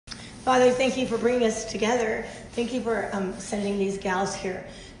Father, thank you for bringing us together. Thank you for sending these gals here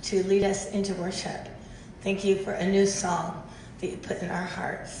to lead us into worship. Thank you for a new song that you put in our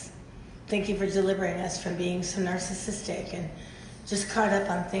hearts. Thank you for delivering us from being so narcissistic and just caught up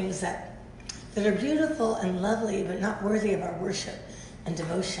on things that are beautiful and lovely, but not worthy of our worship and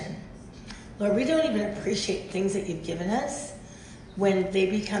devotion. Lord, we don't even appreciate things that you've given us when they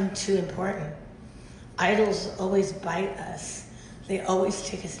become too important. Idols always bite us. They always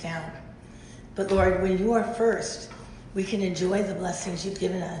take us down. But Lord, when you are first, we can enjoy the blessings you've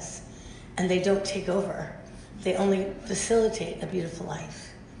given us, and they don't take over. They only facilitate a beautiful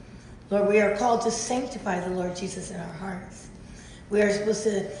life. Lord, we are called to sanctify the Lord Jesus in our hearts. We are supposed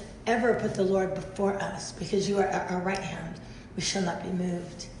to ever put the Lord before us because you are at our right hand. We shall not be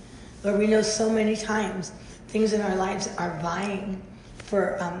moved. Lord, we know so many times things in our lives are vying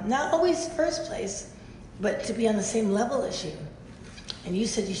for not always first place, but to be on the same level as you. And you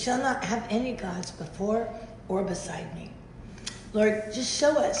said, you shall not have any gods before or beside me. Lord, just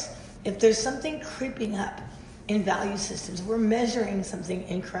show us if there's something creeping up in value systems, we're measuring something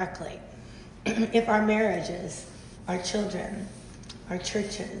incorrectly. If our marriages, our children, our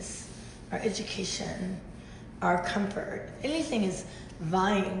churches, our education, our comfort, anything is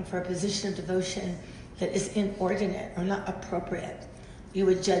vying for a position of devotion that is inordinate or not appropriate, you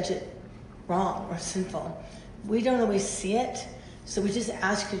would judge it wrong or sinful. We don't always see it, so we just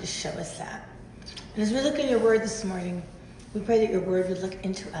ask you to show us that. And as we look in your word this morning, we pray that your word would look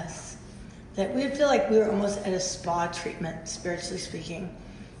into us, that we would feel like we were almost at a spa treatment, spiritually speaking.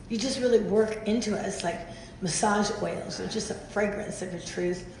 You just really work into us like massage oils or just a fragrance of your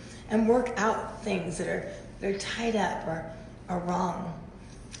truth and work out things that are tied up or are wrong.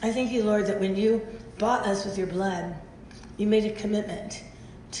 I thank you, Lord, that when you bought us with your blood, you made a commitment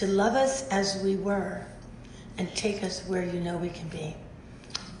to love us as we were and take us where you know we can be.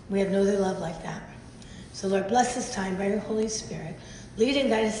 We have no other love like that. So, Lord, bless this time by your Holy Spirit. Lead and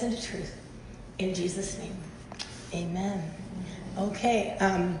guide us into truth. In Jesus' name, amen. Okay,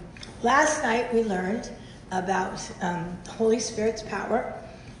 last night we learned about the Holy Spirit's power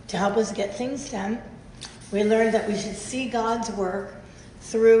to help us get things done. We learned that we should see God's work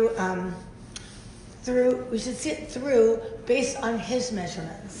we should see it through based on his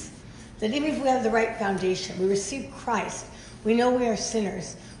measurements. That even if we have the right foundation, we receive Christ, we know we are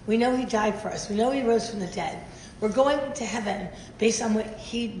sinners, we know he died for us, we know he rose from the dead. We're going to heaven based on what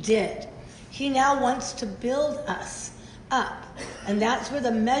he did. He now wants to build us up, and that's where the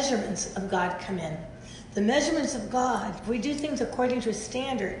measurements of God come in. The measurements of God, if we do things according to a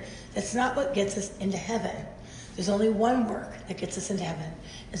standard, that's not what gets us into heaven. There's only one work that gets us into heaven.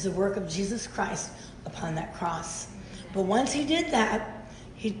 It's the work of Jesus Christ upon that cross. But once he did that,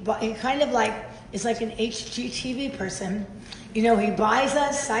 he kind of like, is like an HGTV person. You know, he buys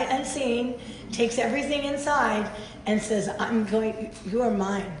us sight unseen, takes everything inside, and says, you are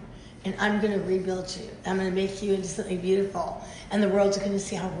mine, and I'm going to rebuild you. I'm going to make you into something beautiful. And the world's going to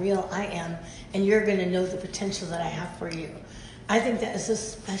see how real I am, and you're going to know the potential that I have for you. I think that is so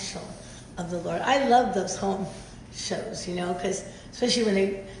special of the Lord. I love those home shows, you know, because especially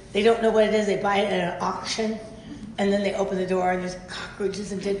when they don't know what it is, they buy it at an auction, and then they open the door and there's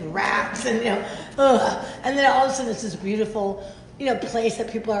cockroaches and dead rats and, and then all of a sudden it's this beautiful, place that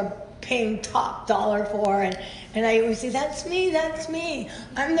people are paying top dollar for, and I always say, that's me.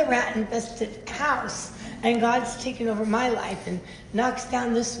 I'm the rat-infested house, and God's taken over my life and knocks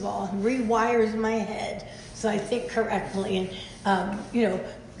down this wall and rewires my head so I think correctly and,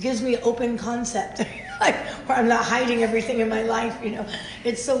 gives me open concept, where I'm not hiding everything in my life,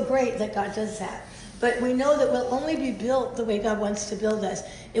 It's so great that God does that. But we know that we'll only be built the way God wants to build us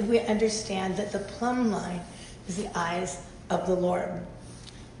if we understand that the plumb line is the eyes of the Lord.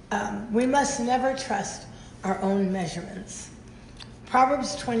 We must never trust our own measurements.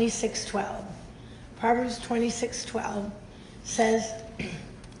 Proverbs 26:12. Proverbs 26:12 says,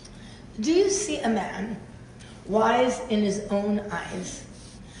 do you see a man wise in his own eyes?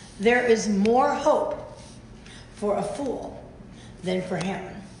 There is more hope for a fool than for him.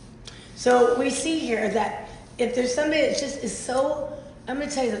 So we see here that if there's somebody that just is so, I'm going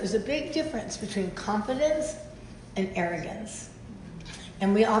to tell you that there's a big difference between confidence and arrogance.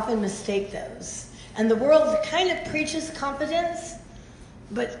 And we often mistake those. And the world kind of preaches confidence,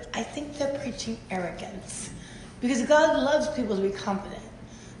 but I think they're preaching arrogance. Because God loves people to be confident.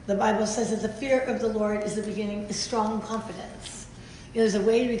 The Bible says that the fear of the Lord is the beginning of strong confidence. There's a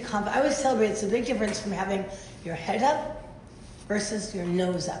way to be confident. I always celebrate it's a big difference from having your head up versus your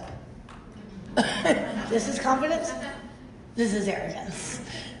nose up. This is confidence. This is arrogance.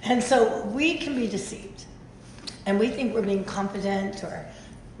 And so we can be deceived. And we think we're being confident or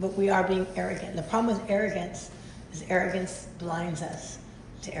but we are being arrogant. The problem with arrogance is arrogance blinds us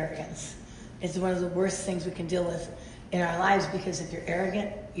to arrogance. It's one of the worst things we can deal with in our lives, because if you're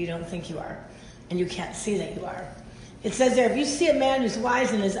arrogant, you don't think you are, and you can't see that you are. It says there, if you see a man who's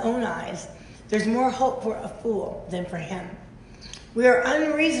wise in his own eyes, there's more hope for a fool than for him. We are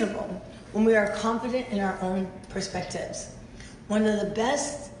unreasonable when we are confident in our own perspectives. One of the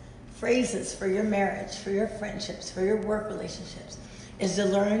best phrases for your marriage, for your friendships, for your work relationships, is to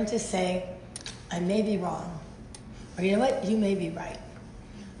learn to say, I may be wrong. Or you know what? You may be right.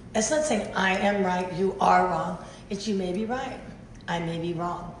 That's not saying I am right, you are wrong. It's you may be right, I may be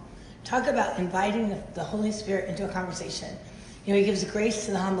wrong. Talk about inviting the Holy Spirit into a conversation. You know, he gives grace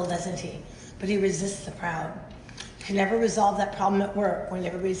to the humble, doesn't he? But he resists the proud. You can never resolve that problem at work when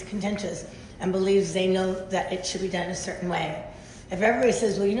everybody's contentious and believes they know that it should be done a certain way. If everybody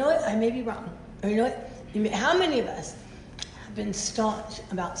says, well, you know what, I may be wrong. Or you know what, how many of us have been staunch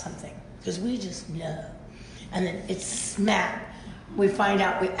about something because we just know. And then it's smack. We find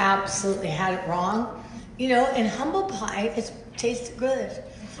out we absolutely had it wrong. You know, and humble pie, it tastes good.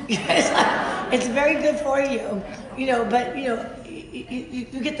 It's very good for you. You know, but, you know, you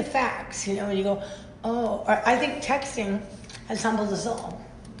get the facts, you know, and you go, oh. Or I think texting has humbled us all.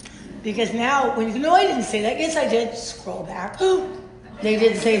 Because now, when you know, I didn't say that. Yes, I did. Scroll back. They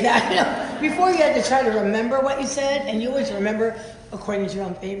did say that. You know, before you had to try to remember what you said, and you always remember according to your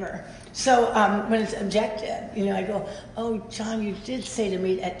own favor. So when it's objective, you know, I go, oh, John, you did say to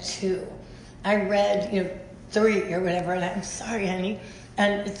meet at 2. I read, you know, 3 or whatever, and I'm sorry, honey.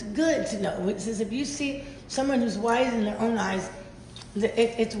 And it's good to know. It says if you see someone who's wise in their own eyes,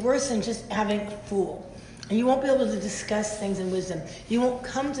 it's worse than just having a fool. And you won't be able to discuss things in wisdom. You won't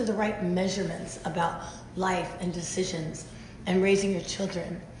come to the right measurements about life and decisions and raising your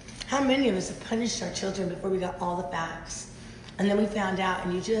children. How many of us have punished our children before we got all the facts? And then we found out,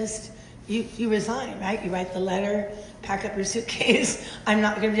 and you resign, right? You write the letter, pack up your suitcase. I'm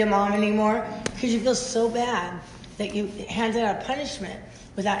not going to be a mom anymore, because you feel so bad that you handed out a punishment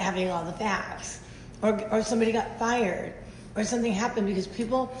without having all the facts. Or somebody got fired, or something happened because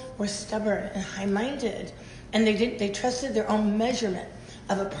people were stubborn and high-minded, and they trusted their own measurement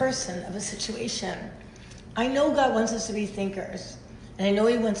of a person, of a situation. I know God wants us to be thinkers, and I know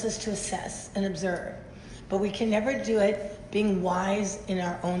he wants us to assess and observe, but we can never do it being wise in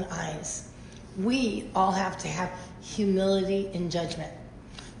our own eyes. We all have to have humility in judgment,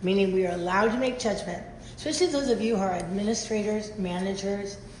 meaning we are allowed to make judgment, especially those of you who are administrators,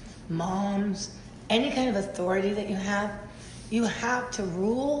 managers, moms, any kind of authority that you have. You have to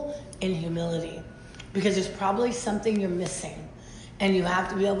rule in humility, because there's probably something you're missing. And you have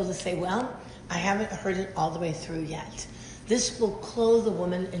to be able to say, well, I haven't heard it all the way through yet. This will clothe a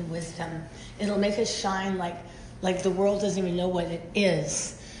woman in wisdom. It'll make us shine like the world doesn't even know what it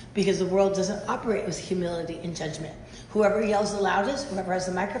is, because the world doesn't operate with humility and judgment. Whoever yells the loudest, whoever has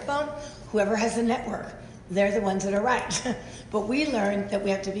the microphone, whoever has the network, they're the ones that are right. But we learn that we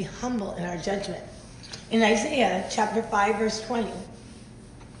have to be humble in our judgment. In Isaiah chapter 5, verse 20,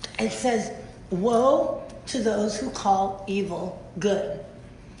 it says, woe to those who call evil good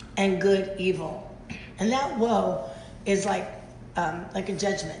and good evil. And that woe is like a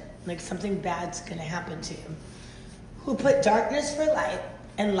judgment, like something bad's going to happen to you. Who put darkness for light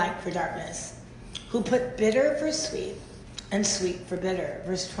and light for darkness. Who put bitter for sweet and sweet for bitter.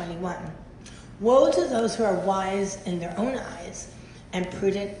 Verse 21. Woe to those who are wise in their own eyes and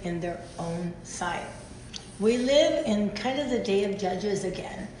prudent in their own sight. We live in kind of the day of Judges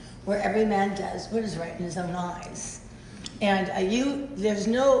again, where every man does what is right in his own eyes. And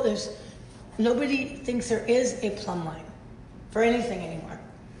nobody thinks there is a plumb line for anything anymore.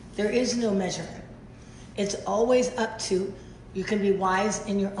 There is no measurement. It's always up to, you can be wise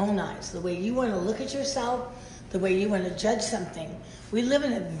in your own eyes, the way you want to look at yourself, the way you want to judge something. We live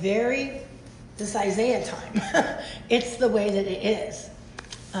in this Isaiah time. It's the way that it is.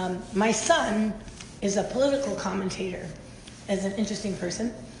 My son is a political commentator, as an interesting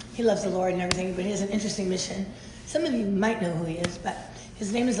person. He loves the Lord and everything, but he has an interesting mission. Some of you might know who he is, but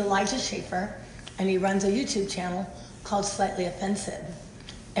his name is Elijah Schaffer, and he runs a YouTube channel called Slightly Offensive.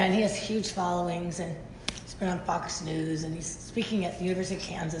 And he has huge followings, and he's been on Fox News, and he's speaking at the University of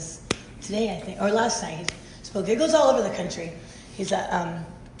Kansas today, I think, or last night he spoke. He goes all over the country. He's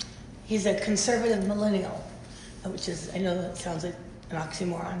a conservative millennial, which is, I know that sounds like an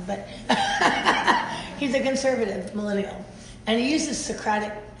oxymoron, but he's a conservative millennial. And he uses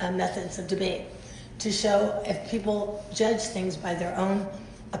Socratic methods of debate to show if people judge things by their own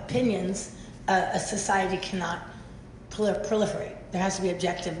opinions, a society cannot proliferate. There has to be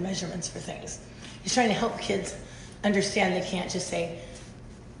objective measurements for things. He's trying to help kids understand they can't just say,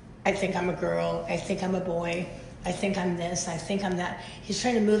 I think I'm a girl, I think I'm a boy, I think I'm this, I think I'm that. He's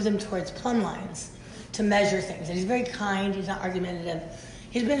trying to move them towards plumb lines to measure things. And he's very kind, he's not argumentative.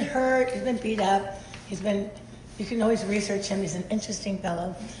 He's been hurt, he's been beat up, you can always research him, he's an interesting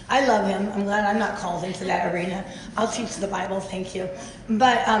fellow. I love him, I'm glad I'm not called into that arena. I'll teach the Bible, thank you.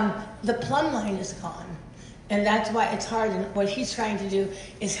 But the plumb line is gone. And that's why it's hard. And what he's trying to do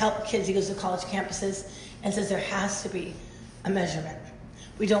is help kids. He goes to college campuses and says there has to be a measurement.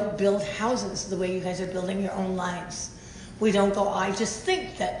 We don't build houses the way you guys are building your own lives. We don't go, I just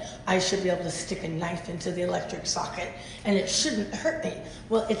think that I should be able to stick a knife into the electric socket and it shouldn't hurt me.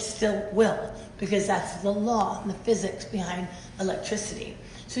 Well, it still will, because that's the law and the physics behind electricity.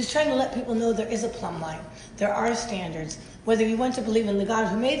 So he's trying to let people know there is a plumb line. There are standards. Whether you want to believe in the God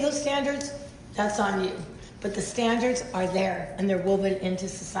who made those standards, that's on you. But the standards are there and they're woven into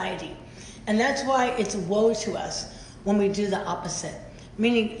society. And that's why it's woe to us when we do the opposite.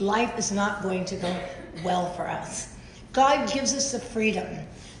 Meaning life is not going to go well for us. God gives us the freedom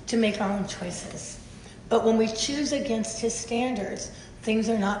to make our own choices. But when we choose against his standards, things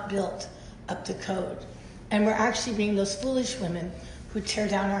are not built up to code. And we're actually being those foolish women who tear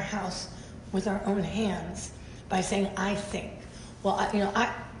down our house with our own hands by saying, I think. Well,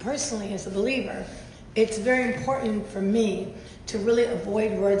 I personally, as a believer, it's very important for me to really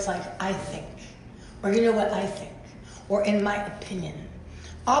avoid words like I think, or you know what I think, or in my opinion.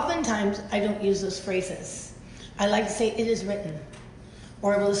 Oftentimes, I don't use those phrases. I like to say it is written,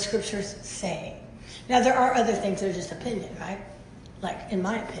 or will the scriptures say. Now, there are other things that are just opinion, right? Like, in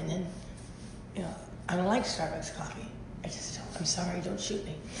my opinion, I don't like Starbucks coffee. I just don't. I'm sorry, don't shoot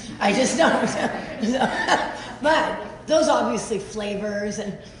me. I just don't. But those obviously flavors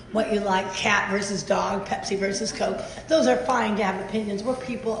and what you like, cat versus dog, Pepsi versus Coke, those are fine to have opinions. We're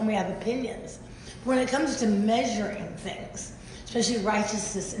people and we have opinions. When it comes to measuring things, especially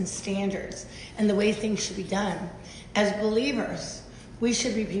righteousness and standards and the way things should be done, as believers, we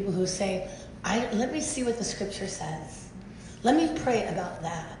should be people who say, let me see what the scripture says. Let me pray about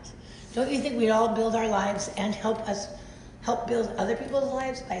that. Don't you think we'd all build our lives and help build other people's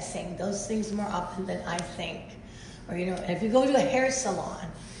lives by saying those things more often than I think? Or, if you go to a hair salon,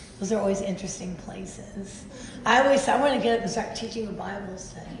 those are always interesting places. I want to get up and start teaching a Bible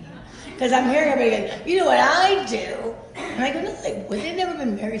study. Because I'm hearing everybody go, you know what I do? And I go, no, they've never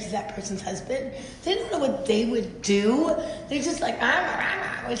been married to that person's husband. They don't know what they would do. They're just like,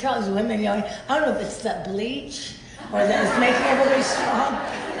 we tell these women, I don't know if it's the bleach or that it's making everybody strong.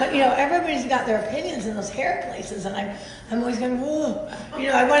 But, everybody's got their opinions in those hair places. And I'm always going, whoa.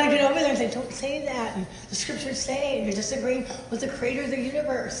 I want to get over there and say, don't say that. And the scriptures say, and you're disagreeing with the creator of the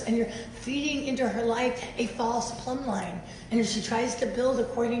universe. And you're feeding into her life a false plumb line. And if she tries to build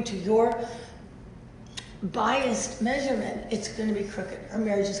according to your biased measurement, it's going to be crooked. Her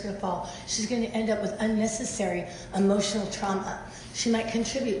marriage is going to fall. She's going to end up with unnecessary emotional trauma. She might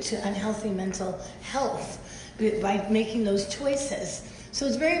contribute to unhealthy mental health by making those choices. So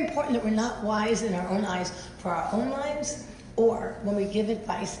it's very important that we're not wise in our own eyes for our own lives or when we give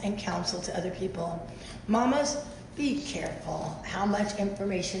advice and counsel to other people. Mamas, be careful how much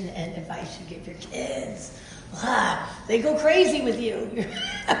information and advice you give your kids. They go crazy with you.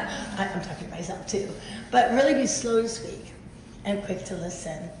 I'm talking to myself too. But really be slow to speak and quick to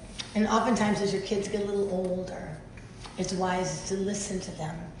listen. And oftentimes as your kids get a little older, it's wise to listen to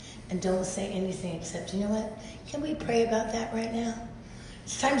them and don't say anything except, you know what, can we pray about that right now?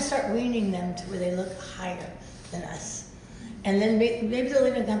 It's time to start weaning them to where they look higher than us. And then maybe they'll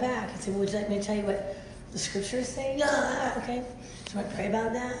even come back and say, well, would you like me to tell you what the scriptures say? No, okay. Do you want to pray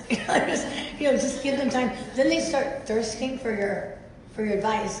about that? Just give them time. Then they start thirsting for your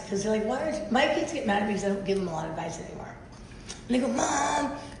advice because they're like, why aren't my kids get mad at me because I don't give them a lot of advice anymore. And they go,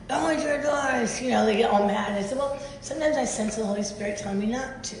 Mom, I want your advice. They get all mad. And I said, well, sometimes I sense the Holy Spirit telling me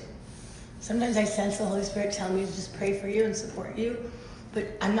not to. Sometimes I sense the Holy Spirit telling me to just pray for you and support you. But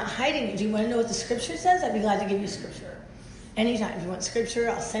I'm not hiding it. Do you want to know what the scripture says? I'd be glad to give you scripture. Anytime. If you want scripture,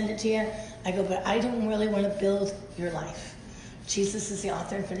 I'll send it to you. I go, but I don't really want to build your life. Jesus is the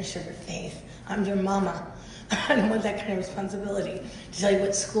author and finisher of your faith. I'm your mama. I don't want that kind of responsibility to tell you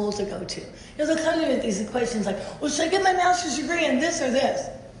what school to go to. They'll come to me with these questions like, well, should I get my master's degree in this or this?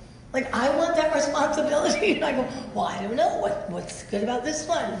 Like, I want that responsibility. And I go, well, I don't know. What's good about this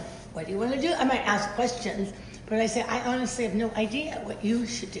one? What do you want to do? I might ask questions, but I say, I honestly have no idea what you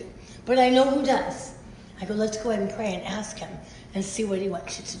should do. But I know who does. I go, let's go ahead and pray and ask him and see what he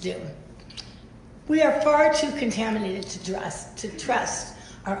wants you to do. We are far too contaminated to trust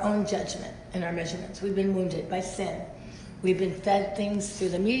our own judgment and our measurements. We've been wounded by sin. We've been fed things through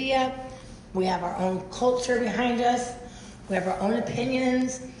the media. We have our own culture behind us. We have our own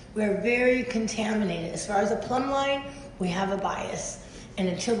opinions. We're very contaminated. As far as a plumb line, we have a bias. And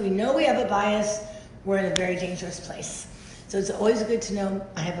until we know we have a bias, we're in a very dangerous place. So it's always good to know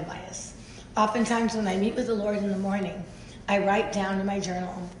I have a bias. Oftentimes when I meet with the Lord in the morning, I write down in my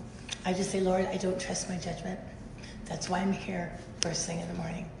journal, I just say, Lord, I don't trust my judgment. That's why I'm here first thing in the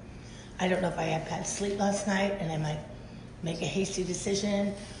morning. I don't know if I had bad sleep last night and I might make a hasty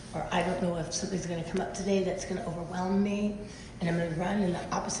decision, or I don't know if something's going to come up today that's going to overwhelm me and I'm going to run in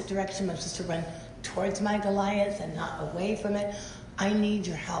the opposite direction. I'm supposed to run towards my Goliath and not away from it. I need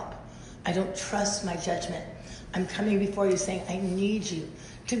your help. I don't trust my judgment. I'm coming before you saying, I need you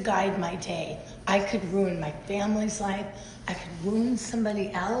to guide my day. I could ruin my family's life. I could ruin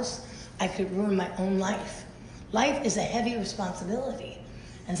somebody else. I could ruin my own life. Life is a heavy responsibility.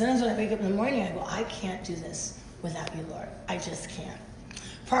 And sometimes when I wake up in the morning, I go, I can't do this without you, Lord. I just can't.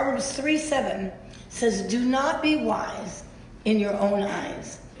 Proverbs 3:7 says, do not be wise in your own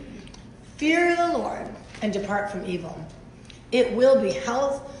eyes. Fear the Lord and depart from evil. It will be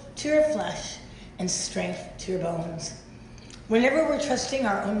health to your flesh and strength to your bones. Whenever we're trusting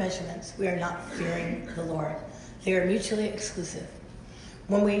our own measurements, we are not fearing the Lord. They are mutually exclusive.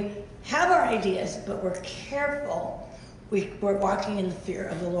 When we have our ideas, but we're careful, we're walking in the fear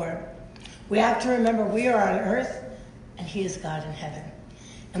of the Lord. We have to remember we are on earth and he is God in heaven.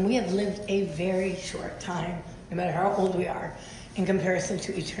 And we have lived a very short time, no matter how old we are, in comparison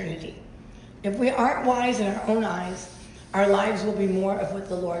to eternity. If we aren't wise in our own eyes, our lives will be more of what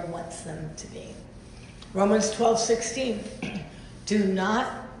the Lord wants them to be. Romans 12:16. Do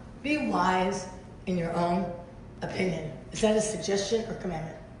not be wise in your own opinion. Is that a suggestion or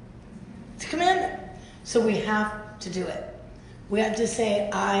commandment? It's a commandment. So we have to do it. We have to say,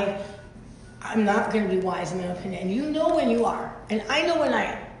 I'm not going to be wise in my own opinion. And you know when you are. And I know when I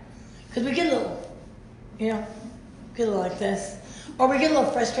am. Because we get a little, get a little like this. Or we get a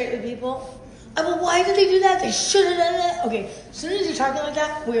little frustrated with people. Well, why did they do that? They should have done that. Okay, as soon as you're talking like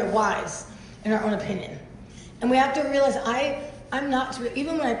that, we are wise in our own opinion. And we have to realize I'm not,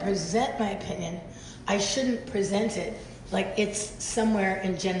 even when I present my opinion, I shouldn't present it like it's somewhere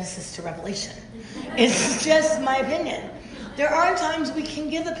in Genesis to Revelation. It's just my opinion. There are times we can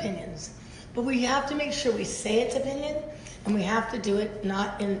give opinions, but we have to make sure we say it's opinion, and we have to do it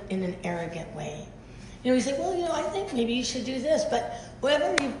not in an arrogant way. We say, well, I think maybe you should do this, but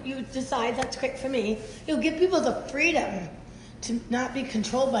whatever you decide, that's great for me. Give people the freedom to not be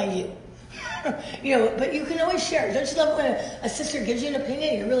controlled by you. But you can always share. Don't you love it when a sister gives you an opinion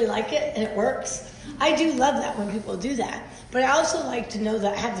and you really like it and it works? I do love that when people do that. But I also like to know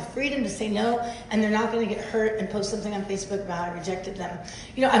that I have the freedom to say no and they're not going to get hurt and post something on Facebook about how I rejected them.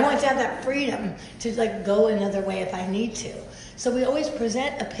 I want to have that freedom to go another way if I need to. So we always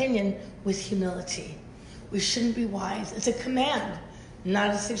present opinion with humility. We shouldn't be wise. It's a command,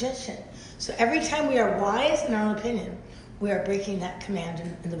 not a suggestion. So every time we are wise in our own opinion, we are breaking that command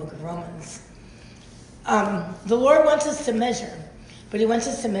in the book of Romans. The Lord wants us to measure, but he wants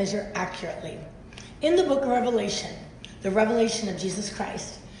us to measure accurately. In the book of Revelation, the revelation of Jesus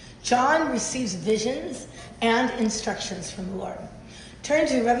Christ, John receives visions and instructions from the Lord. Turn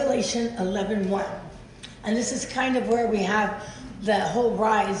to Revelation 11:1. And this is kind of where we have the whole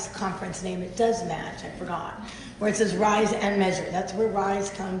RISE conference name. It does match, I forgot, where it says Rise and Measure. That's where RISE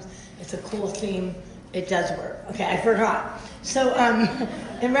comes. It's a cool theme. It does work. Okay, I forgot. So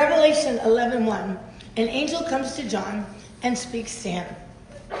in Revelation 11:1, an angel comes to John and speaks to him.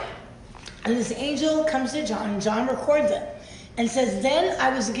 And this angel comes to John, and John records it, and says, then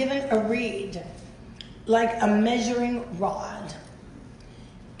I was given a reed, like a measuring rod.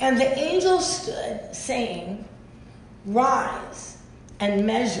 And the angel stood, saying, rise and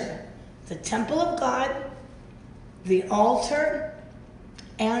measure the temple of God, the altar,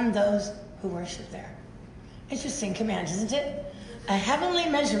 and those who worship there. Interesting command, isn't it? A heavenly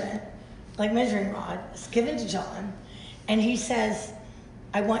measurement, like measuring rod, is given to John, and he says,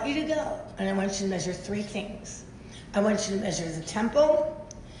 I want you to go, and I want you to measure three things. I want you to measure the temple,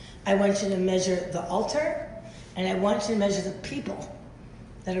 I want you to measure the altar, and I want you to measure the people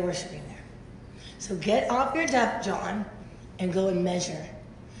that are worshiping there. So get off your duff, John, and go and measure.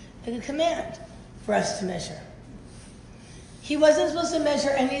 Like a command for us to measure. He wasn't supposed to measure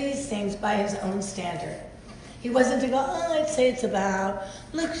any of these things by his own standard. He wasn't to go, I'd say it's about,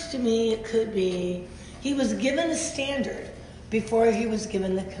 looks to me, it could be. He was given a standard before he was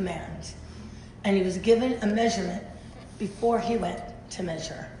given the command. And he was given a measurement before he went to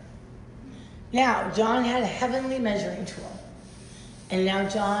measure. Now, John had a heavenly measuring tool. And now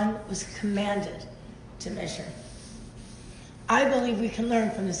John was commanded to measure. I believe we can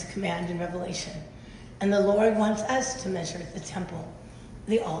learn from this command in Revelation. And the Lord wants us to measure the temple,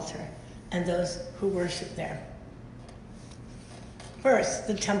 the altar and those who worship there. First,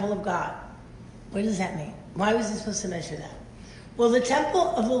 the temple of God. What does that mean? Why was he supposed to measure that? Well, the temple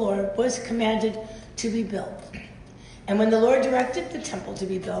of the Lord was commanded to be built. And when the Lord directed the temple to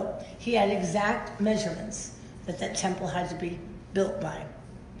be built, he had exact measurements that temple had to be built by.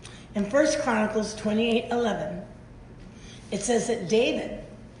 In 1 Chronicles 28:11, it says that David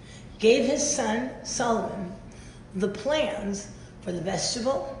gave his son Solomon the plans for the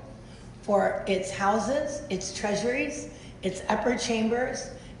vestibule, for its houses, its treasuries, its upper chambers,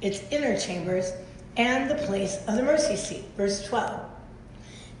 its inner chambers, and the place of the mercy seat, verse 12.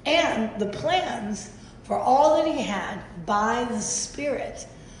 And the plans for all that he had by the Spirit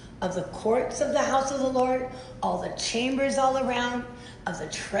of the courts of the house of the Lord, all the chambers all around, of the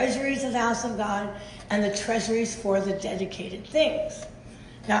treasuries of the house of God, and the treasuries for the dedicated things.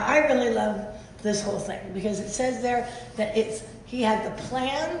 Now, I really love this whole thing because it says there that he had the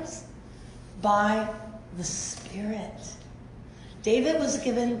plans by the Spirit. David was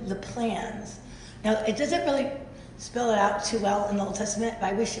given the plans. Now, it doesn't really spell it out too well in the Old Testament,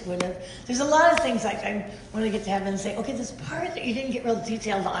 but I wish it would have. There's a lot of things like I want to get to heaven and say, okay, this part that you didn't get real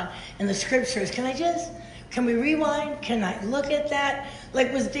detailed on in the scriptures, can we rewind? Can I look at that?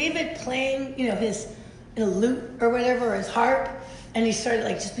 Like, was David playing, his lute or whatever, or his harp, and he started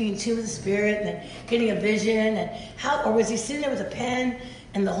just being in tune with the Spirit and then getting a vision, or was he sitting there with a pen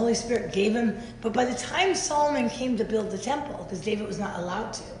and the Holy Spirit gave him? But by the time Solomon came to build the temple, because David was not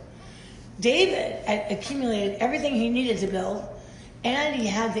allowed to, David had accumulated everything he needed to build, and he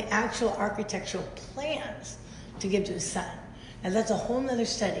had the actual architectural plans to give to his son. Now that's a whole nother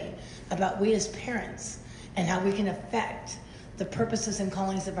study about we as parents and how we can affect the purposes and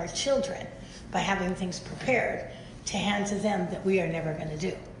callings of our children by having things prepared to hand to them that we are never going to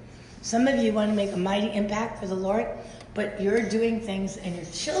do. Some of you want to make a mighty impact for the Lord, but you're doing things and your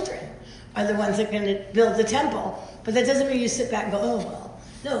children are the ones that are going to build the temple. But that doesn't mean you sit back and go, oh, well.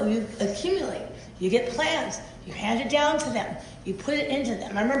 No, you accumulate. You get plans. You hand it down to them. You put it into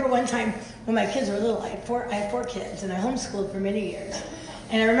them. I remember one time when my kids were little, I had four kids, and I homeschooled for many years.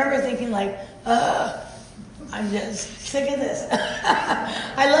 And I remember thinking I'm just sick of this.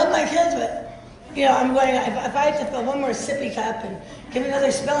 I love my kids, but, I'm going, if I have to fill one more sippy cup and give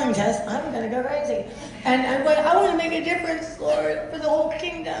another spelling test, I'm going to go crazy. And I'm going, I want to make a difference, Lord, for the whole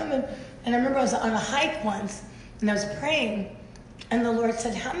kingdom. And I remember I was on a hike once, and I was praying, and the Lord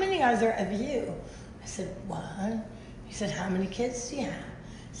said, how many are there of you? I said, 1. He said, how many kids do you have?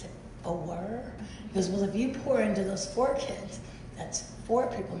 I said, 4. He goes, well, if you pour into those 4 kids, that's 4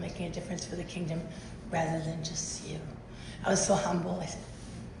 people making a difference for the kingdom rather than just you. I was so humble. I said,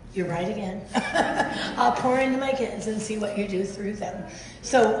 you're right again. I'll pour into my kids and see what you do through them.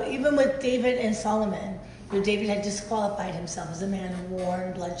 So even with David and Solomon, David had disqualified himself as a man of war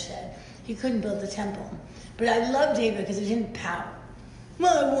and bloodshed. He couldn't build the temple. But I love David because he didn't pout.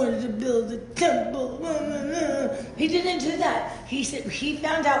 I wanted to build a temple. He didn't do that. He said he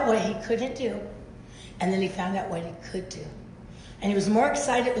found out what he couldn't do, and then he found out what he could do. And he was more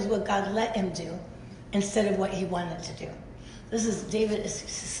excited with what God let him do instead of what he wanted to do. David is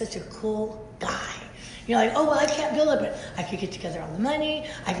such a cool guy. Oh, well, I can't build it, but I could get together all the money.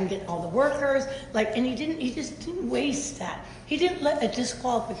 I can get all the workers. And he just didn't waste that. He didn't let a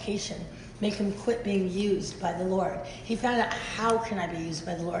disqualification make him quit being used by the Lord. He found out, how can I be used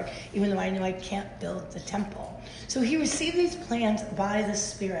by the Lord, even though I know I can't build the temple? So he received these plans by the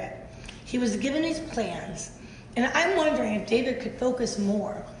Spirit. He was given these plans. And I'm wondering if David could focus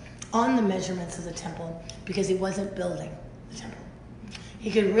more on the measurements of the temple because he wasn't building the temple. He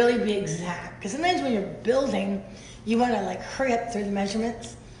could really be exact. Because sometimes when you're building, you want to hurry up through the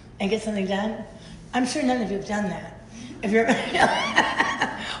measurements and get something done. I'm sure none of you have done that. If you're,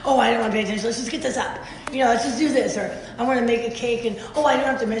 oh, I don't want to pay attention. Let's just get this up. Let's just do this. Or I want to make a cake and, I don't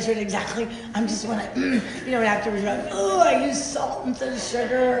have to measure it exactly. I'm just want to, afterwards, I use salt instead of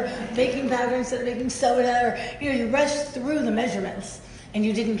sugar, or baking powder instead of baking soda. Or, you rush through the measurements and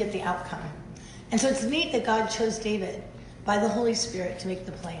you didn't get the outcome. And so it's neat that God chose David by the Holy Spirit to make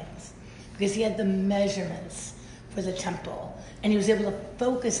the plans because he had the measurements for the temple. And he was able to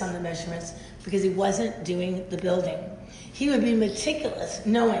focus on the measurements because he wasn't doing the building. He would be meticulous,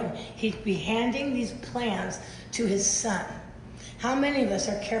 knowing he'd be handing these plans to his son. How many of us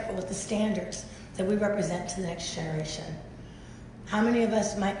are careful with the standards that we represent to the next generation? How many of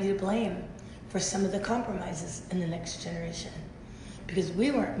us might be to blame for some of the compromises in the next generation? Because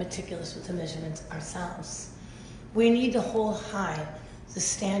we weren't meticulous with the measurements ourselves. We need to hold high the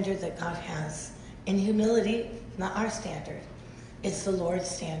standard that God has. In humility, not our standard. It's the Lord's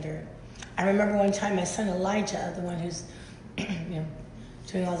standard. I remember one time my son Elijah, the one who's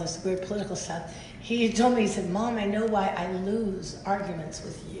doing all this weird political stuff, he told me, he said, Mom, I know why I lose arguments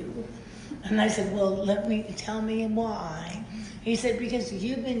with you. And I said, well, tell me why. He said, because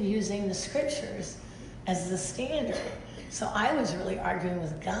you've been using the scriptures as the standard. So I was really arguing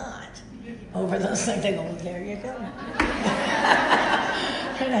with God over those things. I go, there you go.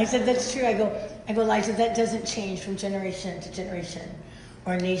 And I said, that's true. I go, Elijah, that doesn't change from generation to generation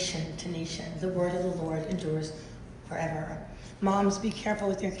or nation to nation. The word of the Lord endures forever. Moms, be careful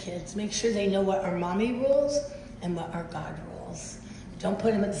with your kids. Make sure they know what are mommy rules and what are God rules. Don't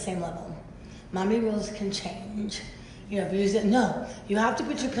put them at the same level. Mommy rules can change. If you use it, no, you have to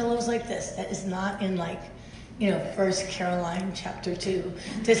put your pillows like this. That is not in 1 Caroline chapter 2.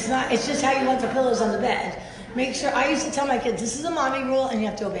 It's just how you want the pillows on the bed. Make sure, I used to tell my kids, this is a mommy rule and you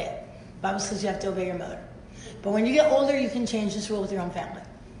have to obey it. The Bible says you have to obey your mother. But when you get older, you can change this rule with your own family.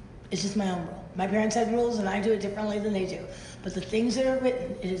 It's just my own rule. My parents had rules and I do it differently than they do. But the things that are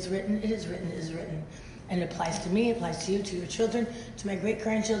written, it is written, it is written, it is written. And it applies to me, it applies to you, to your children, to my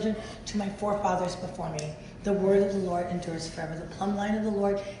great-grandchildren, to my forefathers before me. The word of the Lord endures forever. The plumb line of the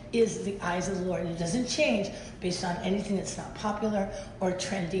Lord is the eyes of the Lord. And it doesn't change based on anything that's not popular or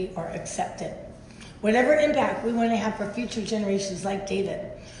trendy or accepted. Whatever impact we want to have for future generations like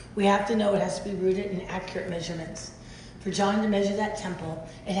David, we have to know it has to be rooted in accurate measurements. For John to measure that temple,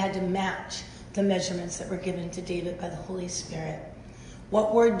 it had to match the measurements that were given to David by the Holy Spirit.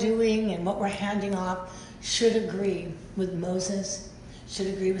 What we're doing and what we're handing off should agree with Moses, should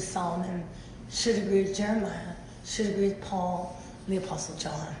agree with Solomon, should agree with Jeremiah, should agree with Paul and the Apostle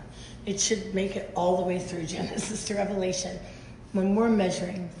John. It should make it all the way through Genesis to Revelation. When we're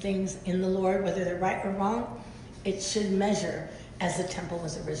measuring things in the Lord, whether they're right or wrong, it should measure as the temple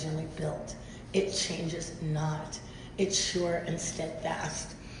was originally built. It changes not. It's sure and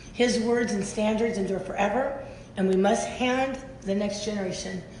steadfast. His words and standards endure forever, and we must hand the next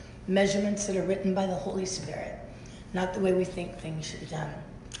generation measurements that are written by the Holy Spirit, not the way we think things should be done.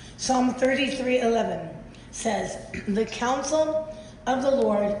 Psalm 33:11 says, the counsel of the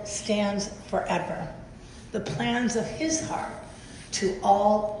Lord stands forever, the plans of his heart to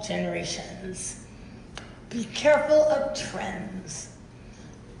all generations. Be careful of trends.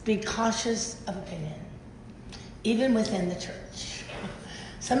 Be cautious of opinion, even within the church.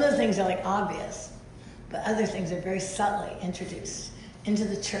 Some of the things are obvious, but other things are very subtly introduced into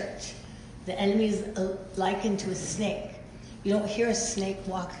the church. The enemy is likened to a snake. You don't hear a snake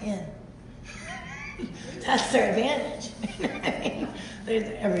walk in. That's their advantage.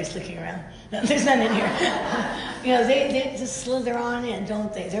 Everybody's looking around. No, there's none in here. They just slither on in,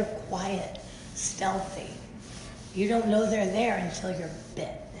 don't they? They're quiet, stealthy. You don't know they're there until you're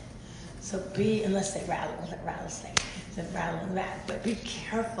bit. So unless they rattle, that rattlesnake, they rattle in the back. But be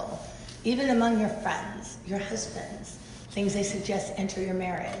careful, even among your friends, your husbands, things they suggest enter your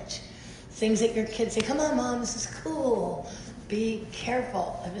marriage, things that your kids say, come on, Mom, this is cool. Be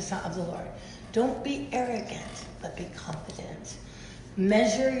careful if it's not of the Lord. Don't be arrogant, but be confident.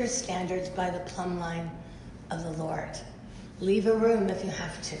 Measure your standards by the plumb line of the Lord. Leave a room if you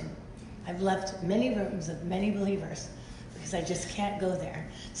have to. I've left many rooms of many believers because I just can't go there.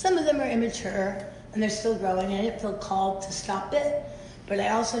 Some of them are immature and they're still growing. I didn't feel called to stop it, but I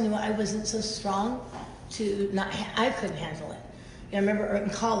also knew I wasn't so strong I couldn't handle it. I remember in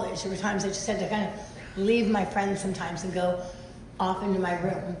college, there were times I just had to kind of leave my friends sometimes and go off into my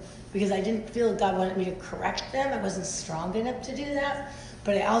room because I didn't feel God wanted me to correct them. I wasn't strong enough to do that,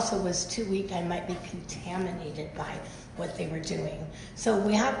 but I also was too weak. I might be contaminated by what they were doing. So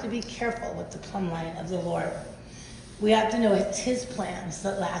we have to be careful with the plumb line of the Lord. We have to know it's his plans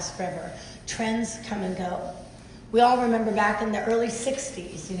that last forever. Trends come and go. We all remember back in the early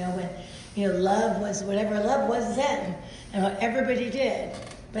 60s, when love was whatever love was then and what everybody did.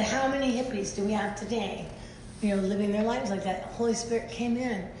 But how many hippies do we have today, living their lives like that? Holy Spirit came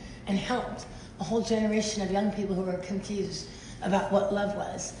in and helped a whole generation of young people who were confused about what love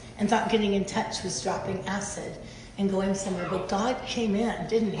was and thought getting in touch was dropping acid and going somewhere. But God came in,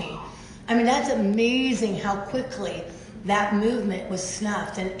 didn't he? I mean, that's amazing how quickly that movement was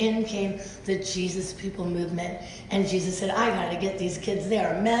snuffed, and in came the Jesus People movement. And Jesus said, I got to get these kids. They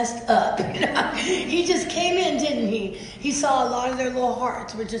are messed up. He just came in, didn't he? He saw a lot of their little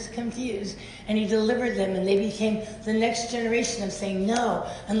hearts were just confused, and he delivered them, and they became the next generation of saying, no,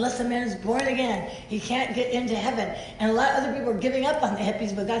 unless a man is born again, he can't get into heaven. And a lot of other people were giving up on the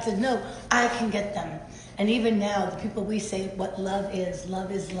hippies, but God said, no, I can get them. And even now, the people we say what love is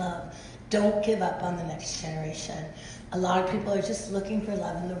love. Don't give up on the next generation. A lot of people are just looking for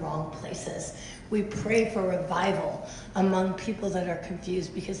love in the wrong places. We pray for revival among people that are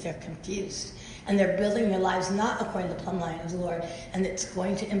confused because they're confused. And they're building their lives not according to the plumb line of the Lord, and it's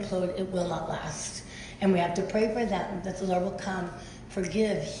going to implode. It will not last. And we have to pray for them that the Lord will come,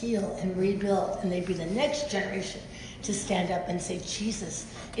 forgive, heal, and rebuild, and they'd be the next generation to stand up and say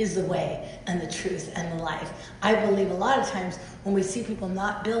Jesus is the way and the truth and the life. I believe a lot of times when we see people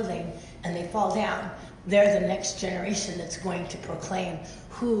not building and they fall down, they're the next generation that's going to proclaim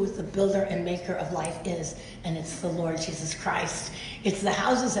who the builder and maker of life is, and it's the Lord Jesus Christ. It's the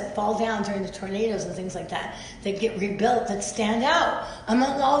houses that fall down during the tornadoes and things like that get rebuilt, that stand out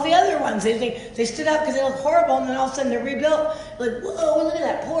among all the other ones. They stood out because they look horrible, and then all of a sudden they're rebuilt. Like, whoa, look at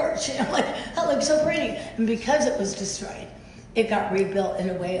that porch. Like, that looks so pretty. And because it was destroyed, it got rebuilt in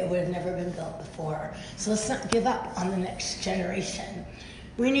a way it would have never been built before. So let's not give up on the next generation.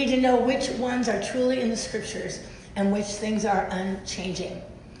 We need to know which ones are truly in the scriptures and which things are unchanging.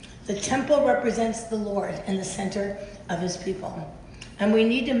 The temple represents the Lord in the center of his people. And we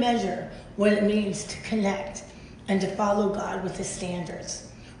need to measure what it means to connect and to follow God with his standards.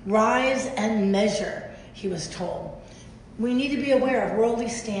 Rise and measure, he was told. We need to be aware of worldly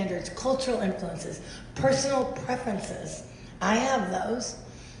standards, cultural influences, personal preferences. I have those.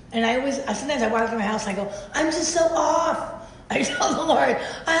 And sometimes I walk through my house and I go, I'm just so off. I tell the Lord,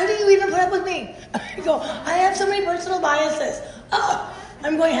 how do you even put up with me? I go, I have so many personal biases. Oh,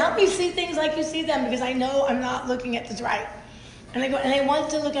 I'm going, help me see things like you see them, because I know I'm not looking at this right. And I go, and I want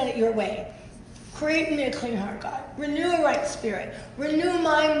to look at it your way. Create in me a clean heart, God. Renew a right spirit. Renew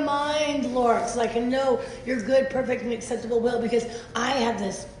my mind, Lord, so I can know your good, perfect, and acceptable will, because I have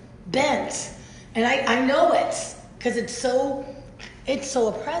this bent. And I know it, because it's so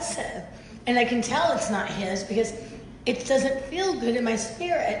oppressive. And I can tell it's not his, because it doesn't feel good in my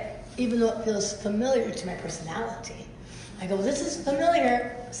spirit, even though it feels familiar to my personality. I go, this is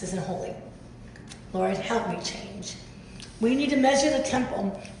familiar. This isn't holy. Lord, help me change. We need to measure the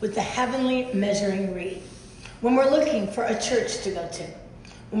temple with the heavenly measuring reed. When we're looking for a church to go to,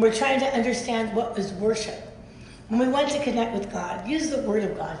 when we're trying to understand what is worship, when we want to connect with God, use the word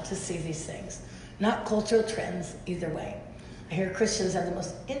of God to see these things, not cultural trends either way. I hear Christians have the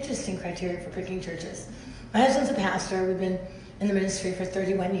most interesting criteria for picking churches. My husband's a pastor. We've been in the ministry for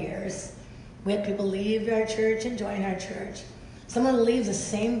 31 years. We had people leave our church and join our church. Someone will leave the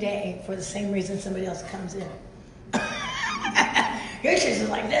same day for the same reason somebody else comes in. Your church is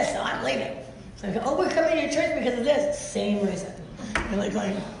like this, so I'm leaving. So I go, oh, we're coming to your church because of this. Same reason. You're like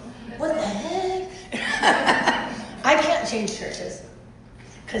going, what the heck? I can't change churches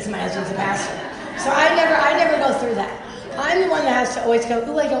because my husband's a pastor. So I never go through that. I'm the one that has to always go,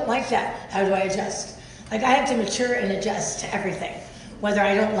 ooh, I don't like that. How do I adjust? Like, I have to mature and adjust to everything. Whether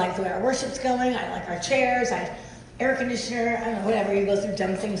I don't like the way our worship's going, I like our chairs, air conditioner, I don't know, whatever. You go through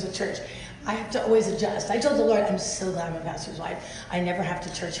dumb things with church. I have to always adjust. I told the Lord, I'm so glad I'm a pastor's wife. I never have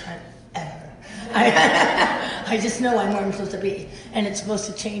to church hunt, ever. I just know I'm where I'm supposed to be, and it's supposed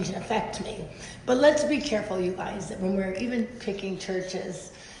to change and affect me. But let's be careful, you guys, that when we're even picking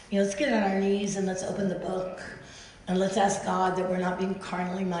churches, let's get on our knees and let's open the book, and let's ask God that we're not being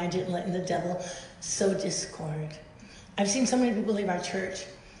carnally minded and letting the devil sow discord. I've seen so many people leave our church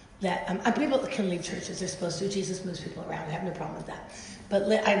that people can leave churches. They're supposed to. Jesus moves people around. I have no problem with that. But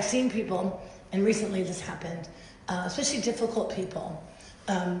I've seen people, and recently this happened, especially difficult people.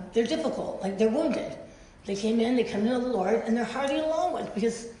 They're difficult, like they're wounded. They came in, they come to know the Lord, and they're hard to get along with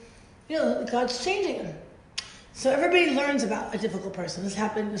because, God's changing them. So everybody learns about a difficult person. This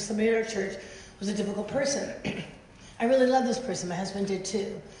happened with somebody at our church who was a difficult person. I really love this person. My husband did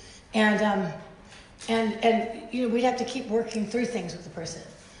too. And we'd have to keep working through things with the person.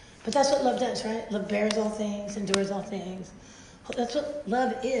 But that's what love does, right? Love bears all things, endures all things. That's what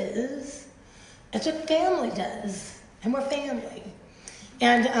love is. That's what family does. And we're family.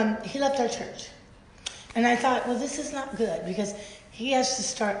 And he left our church. And I thought, well, this is not good because he has to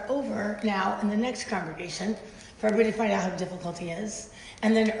start over now in the next congregation for everybody to find out how difficult he is.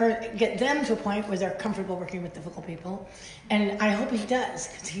 And then get them to a point where they're comfortable working with difficult people. And I hope he does,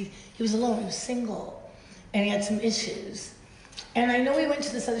 because he was alone, he was single, and he had some issues. And I know he went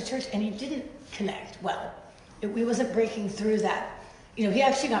to this other church, and he didn't connect well. We wasn't breaking through that. He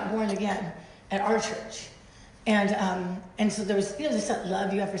actually got born again at our church. And so there was, this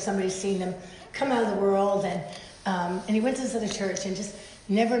love you have for somebody seeing them come out of the world. And he went to this other church and just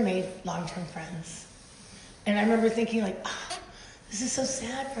never made long-term friends. And I remember thinking this is so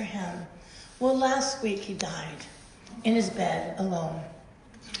sad for him. Well, last week he died in his bed alone.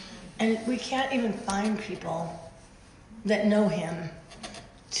 And we can't even find people that know him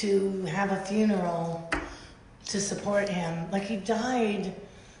to have a funeral to support him. Like, he died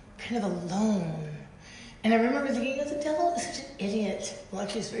kind of alone. And I remember thinking, the devil is such an idiot. Well,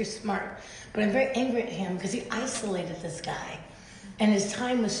 actually, he's very smart. But I'm very angry at him because he isolated this guy. And his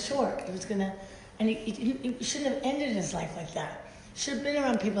time was short. He was going to, and he shouldn't have ended his life like that. Should have been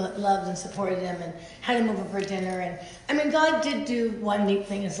around people that loved and supported him and had him over for dinner. And I mean, God did do one neat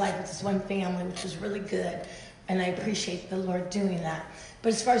thing in his life with this one family, which was really good. And I appreciate the Lord doing that.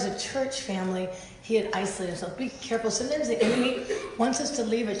 But as far as a church family, he had isolated himself. Be careful. Sometimes the enemy wants us to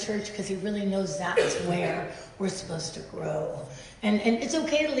leave a church because he really knows that's where we're supposed to grow. And it's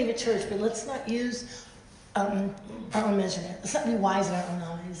okay to leave a church, but let's not use our own measurement. Let's not be wise in our own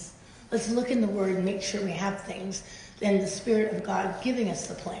eyes. Let's look in the Word and make sure we have things and the Spirit of God giving us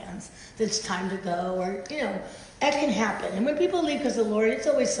the plans that it's time to go, or, that can happen. And when people leave because of the Lord, it's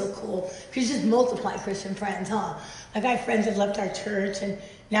always so cool because you just multiply Christian friends, huh? Like, I have friends that left our church, and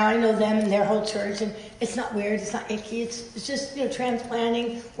now I know them and their whole church, and it's not weird, it's not icky, it's just,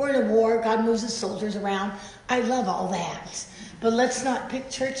 transplanting. We're in a war, God moves his soldiers around. I love all that. But let's not pick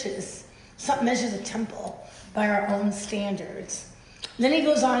churches. Let's not measure the temple by our own standards. Then he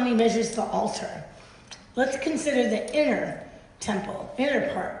goes on and he measures the altar. Let's consider the inner temple,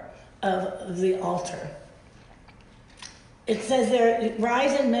 inner part of the altar. It says there,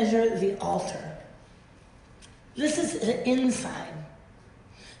 rise and measure the altar. This is the inside.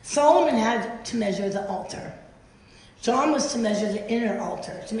 Solomon had to measure the altar. John was to measure the inner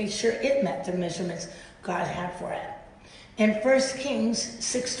altar to make sure it met the measurements God had for it. In 1 Kings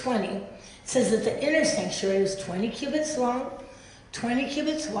 6:20, it says that the inner sanctuary was 20 cubits long, 20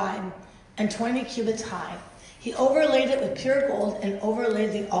 cubits wide, and 20 cubits high. He overlaid it with pure gold and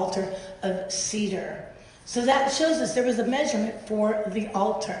overlaid the altar of cedar. So that shows us there was a measurement for the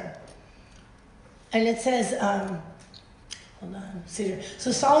altar. And it says, cedar.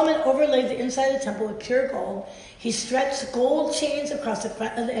 So Solomon overlaid the inside of the temple with pure gold. He stretched gold chains across the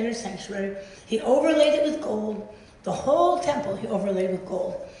front of the inner sanctuary. He overlaid it with gold. The whole temple he overlaid with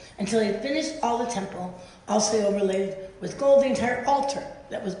gold until he had finished all the temple. Also he overlaid with gold the entire altar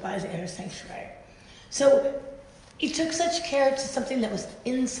that was by the inner sanctuary. So he took such care to something that was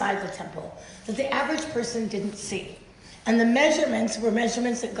inside the temple that the average person didn't see. And the measurements were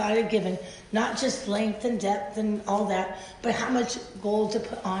measurements that God had given, not just length and depth and all that, but how much gold to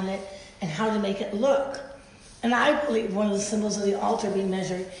put on it and how to make it look. And I believe one of the symbols of the altar being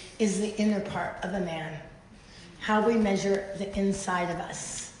measured is the inner part of a man. How we measure the inside of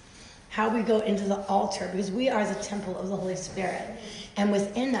us. How we go into the altar, because we are the temple of the Holy Spirit. And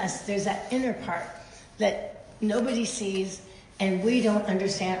within us, there's that inner part that nobody sees and we don't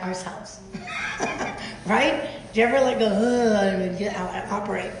understand ourselves. Right? Do you ever go, and get out and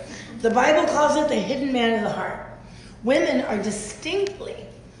operate? The Bible calls it the hidden man of the heart. Women are distinctly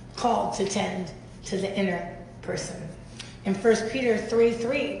called to tend to the inner person. In 1 Peter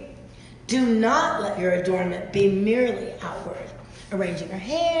 3:3, do not let your adornment be merely outward, arranging your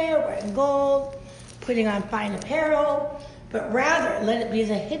hair, wearing gold, putting on fine apparel, but rather let it be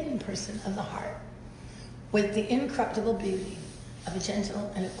the hidden person of the heart, with the incorruptible beauty of a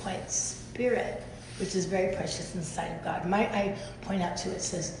gentle and a quiet spirit, which is very precious in the sight of God. Might I point out too, it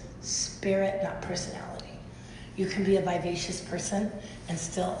says spirit, not personality. You can be a vivacious person and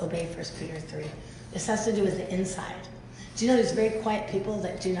still obey 1 Peter 3. This has to do with the inside. Do you know there's very quiet people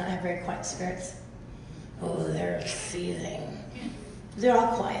that do not have very quiet spirits? Oh, they're seething. They're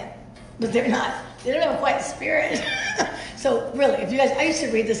all quiet, but they don't have a quiet spirit. So really, if you guys, I used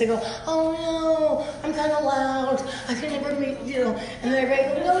to read this and go, oh no, I'm kind of loud. I can never meet, and then I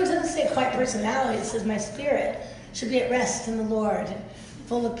read, no, it doesn't say quiet personality. It says my spirit should be at rest in the Lord and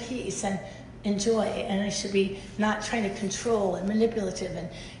full of peace and joy. And I should be not trying to control and manipulative and,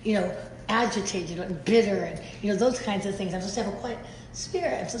 agitated and bitter and, those kinds of things. I'm supposed to have a quiet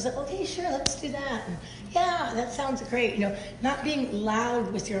spirit. So it's like, okay, sure, let's do that. And yeah, that sounds great. Not being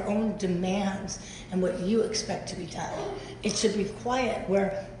loud with your own demands and what you expect to be done. It should be quiet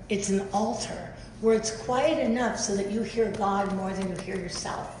where it's an altar, where it's quiet enough so that you hear God more than you hear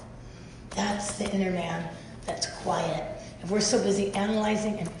yourself. That's the inner man that's quiet. If we're so busy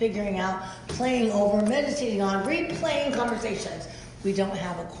analyzing and figuring out, playing over, meditating on, replaying conversations, we don't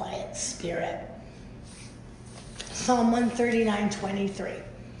have a quiet spirit. Psalm 139:23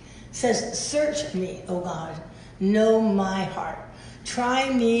 says, search me, O God, know my heart. Try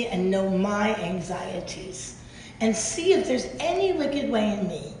me and know my anxieties. And see if there's any wicked way in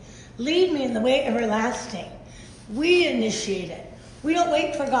me. Lead me in the way everlasting. We initiate it. We don't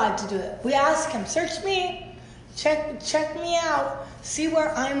wait for God to do it. We ask him, search me, check me out, see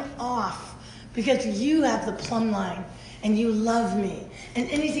where I'm off. Because you have the plumb line. And you love me. And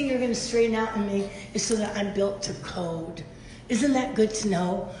anything you're going to straighten out in me is so that I'm built to code. Isn't that good to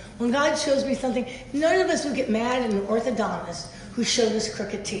know? When God shows me something, none of us would get mad at an orthodontist who showed us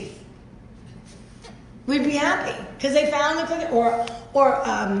crooked teeth. We'd be happy because they found the crooked, or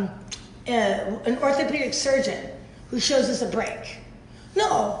an orthopedic surgeon who shows us a break.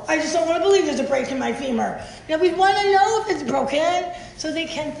 No, I just don't want to believe there's a break in my femur. We want to know if it's broken so they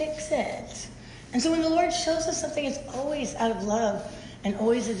can fix it. And so when the Lord shows us something, it's always out of love and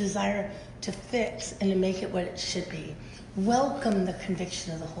always a desire to fix and to make it what it should be. Welcome the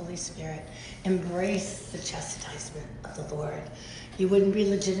conviction of the Holy Spirit. Embrace the chastisement of the Lord. You wouldn't be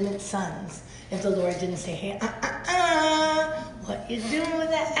legitimate sons if the Lord didn't say, hey, what you doing with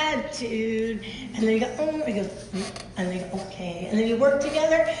that attitude? And then you go, oh, you go, and they go, okay. And then you work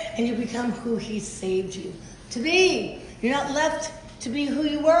together and you become who he saved you to be. You're not left to be who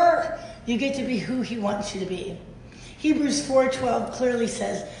you were. You get to be who he wants you to be. Hebrews 4:12 clearly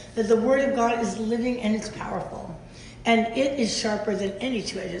says that the word of God is living and it's powerful. And it is sharper than any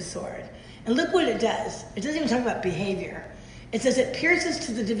two-edged sword. And look what it does. It doesn't even talk about behavior. It says it pierces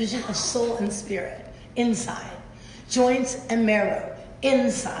to the division of soul and spirit, inside. Joints and marrow,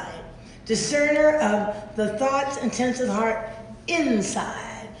 inside. Discerner of the thoughts and intents of the heart,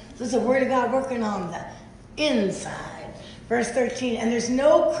 inside. So it's the word of God working on the inside. Verse 13, and there's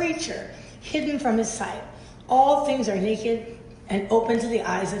no creature hidden from his sight. All things are naked and open to the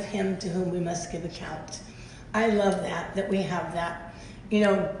eyes of him to whom we must give account. I love that we have that.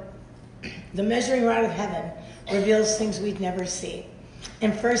 The measuring rod of heaven reveals things we'd never see.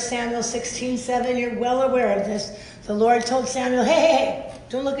 In 1 Samuel 16:7, you're well aware of this. The Lord told Samuel, hey,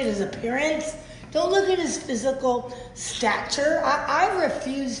 don't look at his appearance. Don't look at his physical stature. I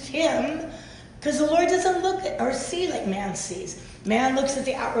refused him because the Lord doesn't look at or see like man sees. Man looks at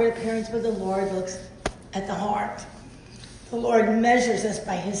the outward appearance, but the Lord looks at the heart. The Lord measures us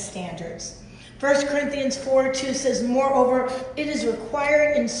by his standards. 1 Corinthians 4:2 says, moreover, it is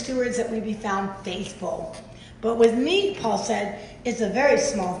required in stewards that we be found faithful. But with me, Paul said, it's a very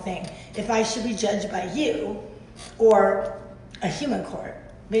small thing if I should be judged by you or a human court.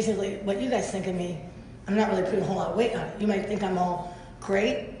 Basically, what you guys think of me, I'm not really putting a whole lot of weight on it. You might think I'm all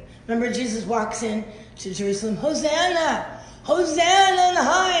great. Remember, Jesus walks in to Jerusalem, Hosanna! Hosanna in the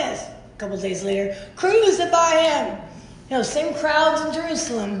highest! A couple days later, crucify him! Same crowds in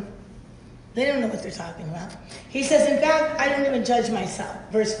Jerusalem. They don't know what they're talking about. He says, in fact, I don't even judge myself.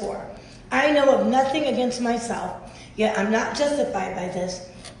 Verse 4. I know of nothing against myself, yet I'm not justified by this,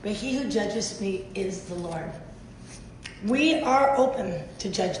 but he who judges me is the Lord. We are open to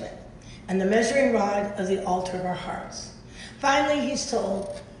judgment and the measuring rod of the altar of our hearts. Finally, he's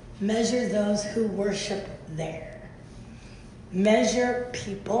told, measure those who worship there. Measure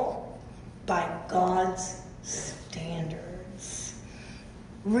people by God's standards.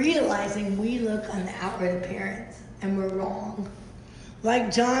 Realizing we look on the outward appearance and we're wrong.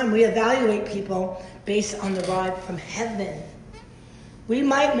 Like John, we evaluate people based on the rod from heaven. We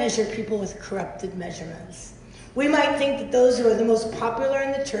might measure people with corrupted measurements. We might think that those who are the most popular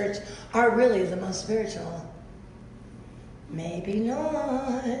in the church are really the most spiritual. Maybe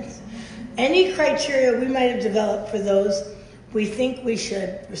not. Any criteria we might have developed for those we think we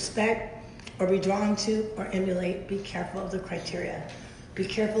should respect or be drawn to or emulate, be careful of the criteria. Be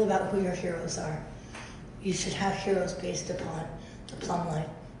careful about who your heroes are. You should have heroes based upon the plumb line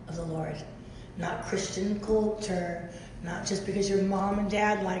of the Lord. Not Christian culture, not just because your mom and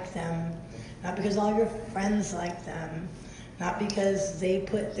dad like them, not because all your friends like them, not because they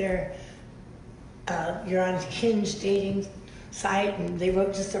put their, you're on Hinge dating site and they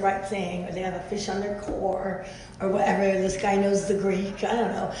wrote just the right thing, or they have a fish on their core, or whatever, this guy knows the Greek, I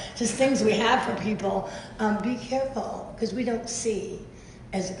don't know, just things we have for people. Be careful, because we don't see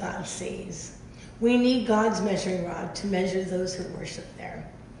as God sees. We need God's measuring rod to measure those who worship there.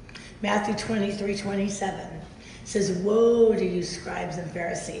 Matthew 23:27 says, woe to you scribes and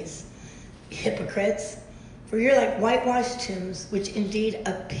Pharisees, hypocrites, for you're like whitewashed tombs, which indeed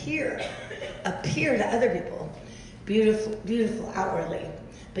appear to other people, beautiful outwardly,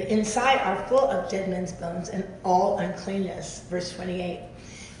 but inside are full of dead men's bones and all uncleanness. Verse 28.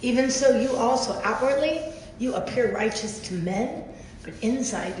 Even so you also outwardly, you appear righteous to men, but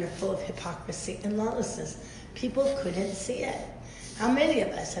inside you're full of hypocrisy and lawlessness. People couldn't see it. How many of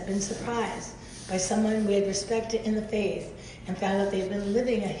us have been surprised by someone we had respected in the faith and found out they've been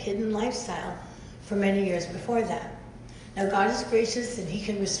living a hidden lifestyle for many years before that? Now God is gracious and he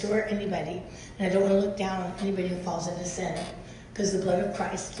can restore anybody, and I don't want to look down on anybody who falls into sin, because the blood of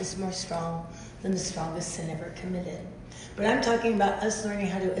Christ is more strong than the strongest sin ever committed. But I'm talking about us learning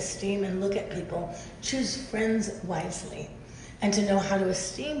how to esteem and look at people, choose friends wisely, and to know how to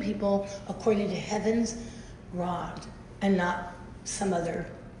esteem people according to heaven's rod and not some other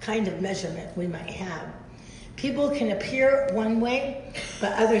kind of measurement we might have. People can appear one way,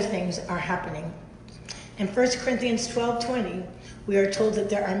 but other things are happening. In 1 Corinthians 12:20, we are told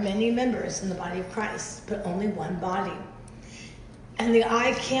that there are many members in the body of Christ, but only one body. And the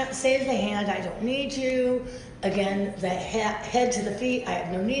eye can't say to the hand, I don't need you. Again, the head to the feet, I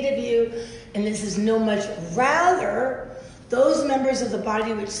have no need of you. And this is no much. Rather, those members of the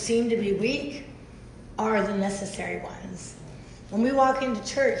body which seem to be weak are the necessary ones. When we walk into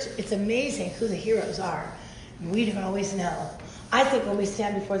church, it's amazing who the heroes are. We don't always know. I think when we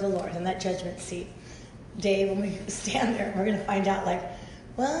stand before the Lord in that judgment seat, Dave, when we stand there, we're going to find out, like,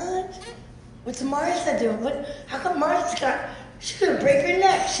 what? What's Martha doing? How come Martha's she's going to break her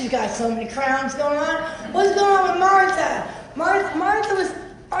neck. She's got so many crowns going on. What's going on with Martha?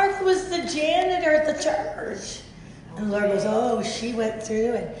 Martha was the janitor at the church. And the Lord goes, oh, she went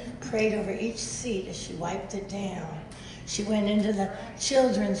through and prayed over each seat as she wiped it down. She went into the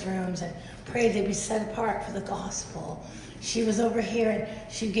children's rooms and prayed they'd be set apart for the gospel. She was over here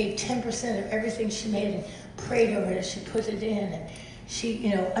and she gave 10% of everything she made and prayed over it as she put it in. And she,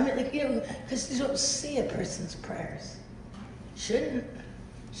 because you don't see a person's prayers. Shouldn't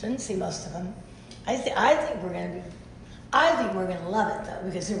see most of them. I think we're gonna love it though,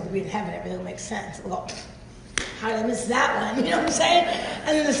 because we're gonna be in heaven, everything will make sense. We'll go, how did I miss that one? You know what I'm saying?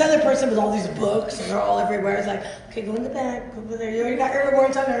 And then this other person with all these books, and they're all everywhere. It's like, okay, go in the back, go over there. You already got your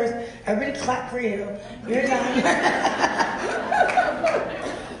rewards on earth. Everybody clap for you. You're done.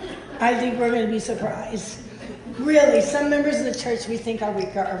 I think we're going to be surprised. Really, some members of the church we think are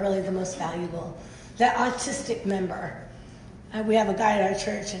weaker are really the most valuable. That autistic member. We have a guy at our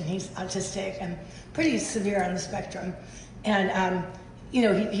church, and he's autistic and pretty severe on the spectrum. And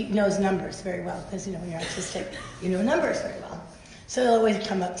he knows numbers very well, because, when you're autistic, you know numbers very well. So he'll always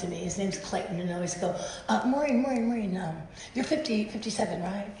come up to me. His name's Clayton, and he'll always go, Maureen, you're 57,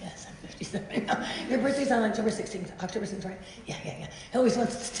 right? Yes, I'm 57. Your birthday's on October 16th, right? Yeah. He always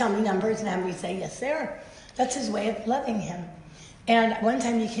wants to tell me numbers and have me say, yes, sir. That's his way of loving him. And one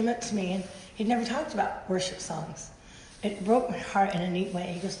time he came up to me, and he'd never talked about worship songs. It broke my heart in a neat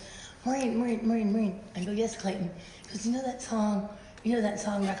way. He goes, Maureen. I go, yes, Clayton. He goes, you know that song,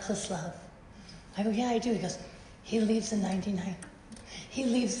 Reckless Love? I go, yeah, I do. He goes, he leaves the 99. He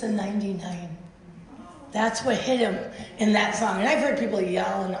leaves the 99. That's what hit him in that song. And I've heard people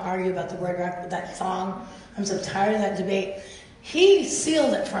yell and argue about the word that song. I'm so tired of that debate. He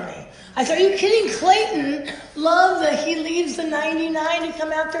sealed it for me. I said, are you kidding? Clayton loved that he leaves the 99 to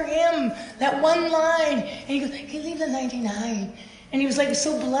come after him. That one line. And he goes, he leaves the 99. And he was like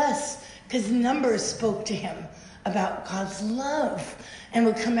so blessed because the numbers spoke to him about God's love and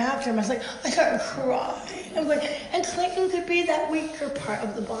would come after him. I was like, I started crying. I'm like, and Clayton could be that weaker part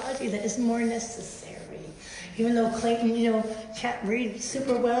of the body that is more necessary. Even though Clayton, can't read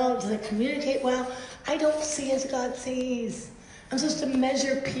super well, doesn't communicate well, I don't see as God sees. I'm supposed to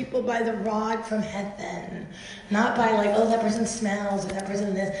measure people by the rod from heaven, not by like, oh, that person smells or that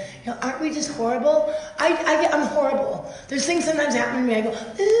person this. Aren't we just horrible? I'm horrible. There's things sometimes happen to me. I go,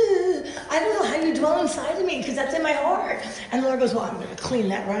 I don't know how you dwell inside of me because that's in my heart. And the Lord goes, well, I'm going to clean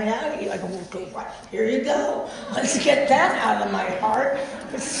that right out of you. I go, well, go right. Here you go. Let's get that out of my heart.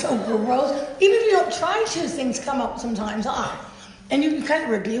 It's so gross. Even if you don't try to, things come up sometimes. And you can kind of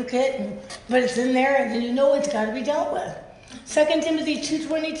rebuke it, but it's in there, and then it's got to be dealt with. 2 Timothy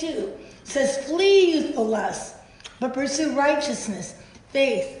 2:22 says, flee youthful lusts, but pursue righteousness,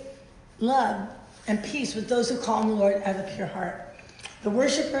 faith, love, and peace with those who call on the Lord out of a pure heart. The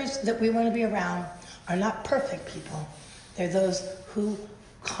worshipers that we want to be around are not perfect people. They're those who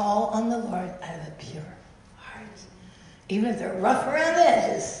call on the Lord out of a pure heart. Even if they're rough around the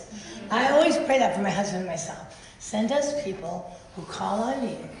edges. I always pray that for my husband and myself. Send us people who call on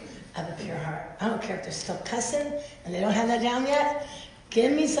you out of a pure heart. I don't care if they're still cussing and they don't have that down yet.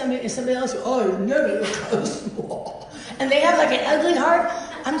 Give me somebody else who, I never cuss. And they have like an ugly heart.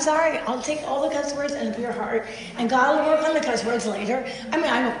 I'm sorry, I'll take all the cuss words and a pure heart, and God will work on the cuss words later. I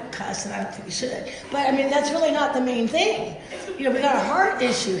don't cuss, and I don't think you should. But that's really not the main thing. We got a heart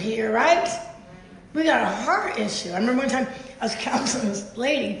issue here, right? We got a heart issue. I remember one time I was counseling this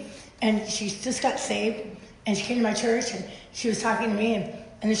lady, and she just got saved, and she came to my church, and she was talking to me,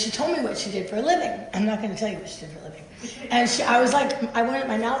 and then she told me what she did for a living. I'm not going to tell you what she did for a living. And I was like, I wanted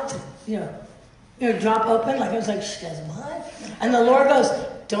my mouth to, drop open. Like, I was like, she does what? And the Lord goes,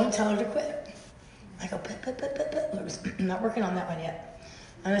 don't tell her to quit. I go, but. Lord goes, I'm not working on that one yet.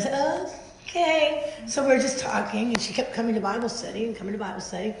 And I said, okay. So we were just talking, and she kept coming to Bible study. And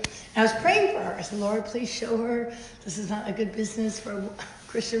I was praying for her. I said, Lord, please show her this is not a good business for a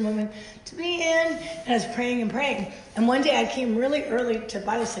Christian woman to be in. And I was praying. And one day I came really early to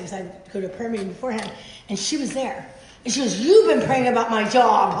Bible studies. I'd go to a prayer meeting beforehand, and she was there. And she goes, you've been praying about my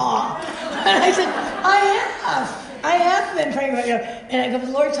job, huh? And I said, I have been praying about you. And I go,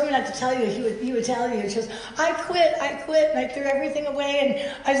 the Lord told me not to tell you. He would tell you. And she goes, I quit. And I threw everything away.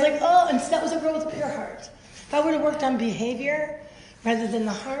 And I was like, oh, and so that was a girl with a pure heart. If I would have worked on behavior rather than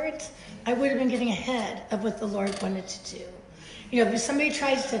the heart, I would have been getting ahead of what the Lord wanted to do. You know, if somebody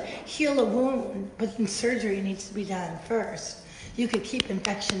tries to heal a wound, but then surgery needs to be done first, you could keep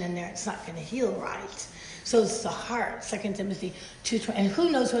infection in there. It's not going to heal right. So it's the heart, 2 Timothy 2:20. And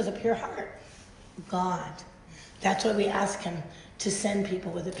who knows who has a pure heart? God. That's why we ask him to send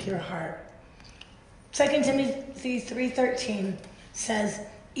people with a pure heart. 2 Timothy 3:13 says,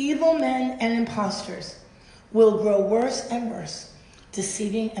 evil men and impostors will grow worse and worse,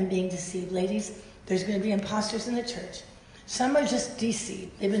 deceiving and being deceived. Ladies, there's going to be impostors in the church. Some are just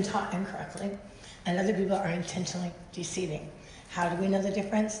deceived. They've been taught incorrectly. And other people are intentionally deceiving. How do we know the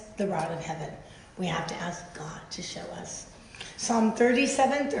difference? The rod of heaven. We have to ask God to show us. Psalm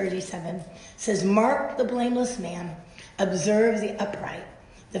 37:37 says, mark the blameless man, observe the upright.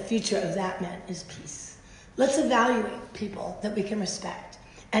 The future of that man is peace. Let's evaluate people that we can respect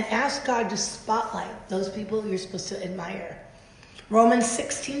and ask God to spotlight those people you're supposed to admire. Romans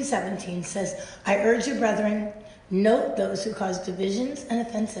 16:17 says, I urge you, brethren, note those who cause divisions and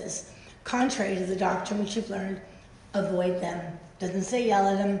offenses, contrary to the doctrine which you've learned. Avoid them. Doesn't say yell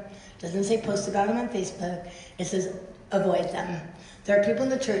at them. Doesn't say post about them on Facebook. It says avoid them. There are people in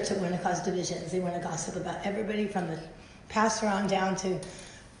the church that want to cause divisions. They want to gossip about everybody from the pastor on down to,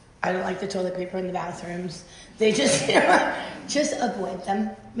 I don't like the toilet paper in the bathrooms. They just, just avoid them.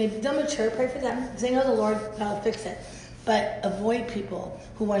 Maybe they'll mature, pray for them, because they know the Lord will fix it. But avoid people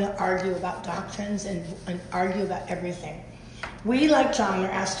who want to argue about doctrines and argue about everything. We, like John,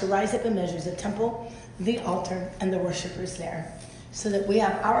 are asked to rise up and measure the temple, the altar, and the worshipers there, so that we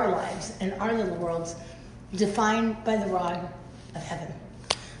have our lives and our little worlds defined by the rod of heaven.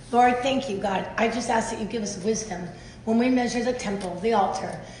 Lord, thank you, God. I just ask that you give us wisdom when we measure the temple, the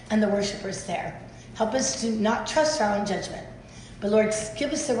altar, and the worshipers there. Help us to not trust our own judgment, but Lord,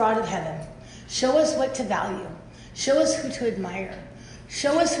 give us the rod of heaven. Show us what to value. Show us who to admire.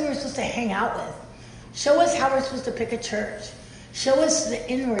 Show us who we're supposed to hang out with. Show us how we're supposed to pick a church. Show us the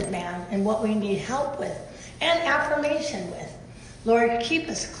inward man and what we need help with and affirmation with. Lord, keep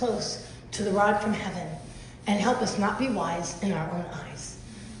us close to the rod from heaven and help us not be wise in our own eyes.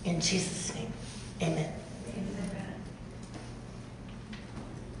 In Jesus' name.